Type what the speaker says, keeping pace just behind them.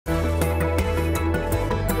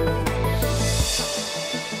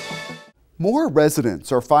More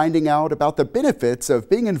residents are finding out about the benefits of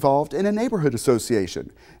being involved in a neighborhood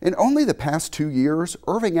association. In only the past 2 years,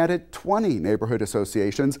 Irving added 20 neighborhood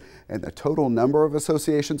associations, and the total number of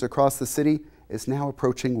associations across the city is now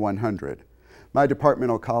approaching 100. My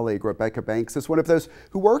departmental colleague, Rebecca Banks, is one of those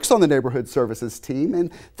who works on the neighborhood services team. And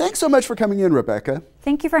thanks so much for coming in, Rebecca.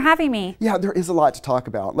 Thank you for having me. Yeah, there is a lot to talk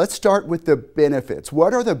about. Let's start with the benefits.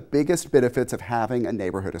 What are the biggest benefits of having a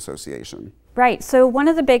neighborhood association? Right, so one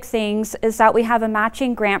of the big things is that we have a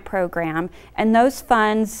matching grant program, and those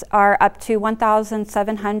funds are up to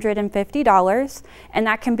 $1,750, and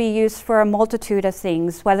that can be used for a multitude of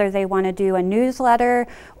things, whether they want to do a newsletter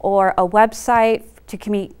or a website to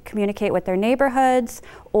communicate with their neighborhoods,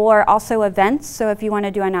 or also events. So if you want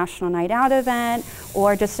to do a National Night Out event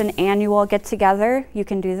or just an annual get together, you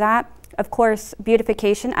can do that. Of course,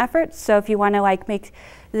 beautification efforts. So if you want to make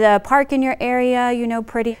the park in your area,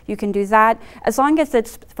 pretty, you can do that, as long as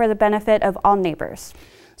it's for the benefit of all neighbors.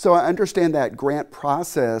 So I understand that grant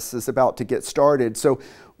process is about to get started. So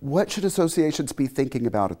what should associations be thinking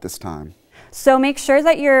about at this time? So make sure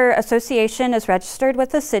that your association is registered with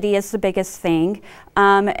the city is the biggest thing.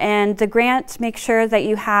 And the grant, make sure that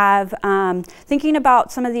you have thinking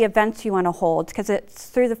about some of the events you want to hold, because it's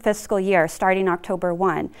through the fiscal year starting October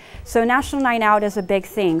 1. So National Night Out is a big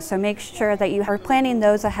thing. So make sure that you are planning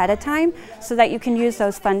those ahead of time so that you can use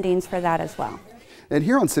those fundings for that as well. And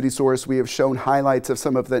here on City Source, we have shown highlights of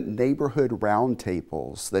some of the neighborhood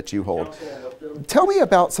roundtables that you hold. Tell me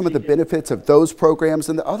about some of the benefits of those programs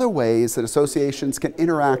and the other ways that associations can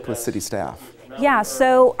interact with city staff. Yeah,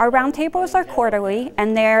 so our roundtables are quarterly,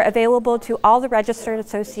 and they're available to all the registered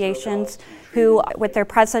associations who, with their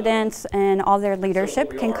presidents and all their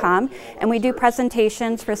leadership, can come. And we do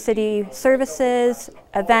presentations for city services,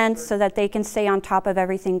 events, so that they can stay on top of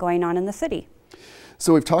everything going on in the city.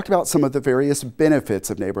 So we've talked about some of the various benefits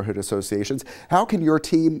of neighborhood associations. How can your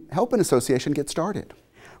team help an association get started?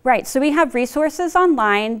 Right, so we have resources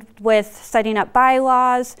online with setting up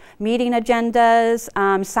bylaws, meeting agendas,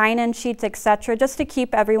 sign-in sheets, etc., just to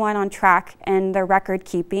keep everyone on track and their record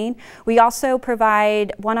keeping. We also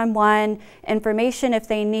provide one-on-one information if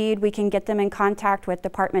they need. We can get them in contact with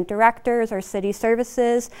department directors or city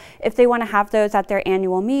services if they want to have those at their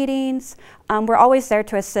annual meetings. We're always there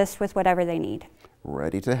to assist with whatever they need.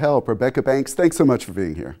 Ready to help. Rebecca Banks, thanks so much for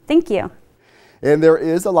being here. Thank you. And there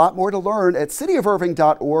is a lot more to learn at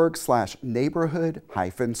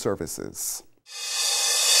cityofirving.org/neighborhood-services.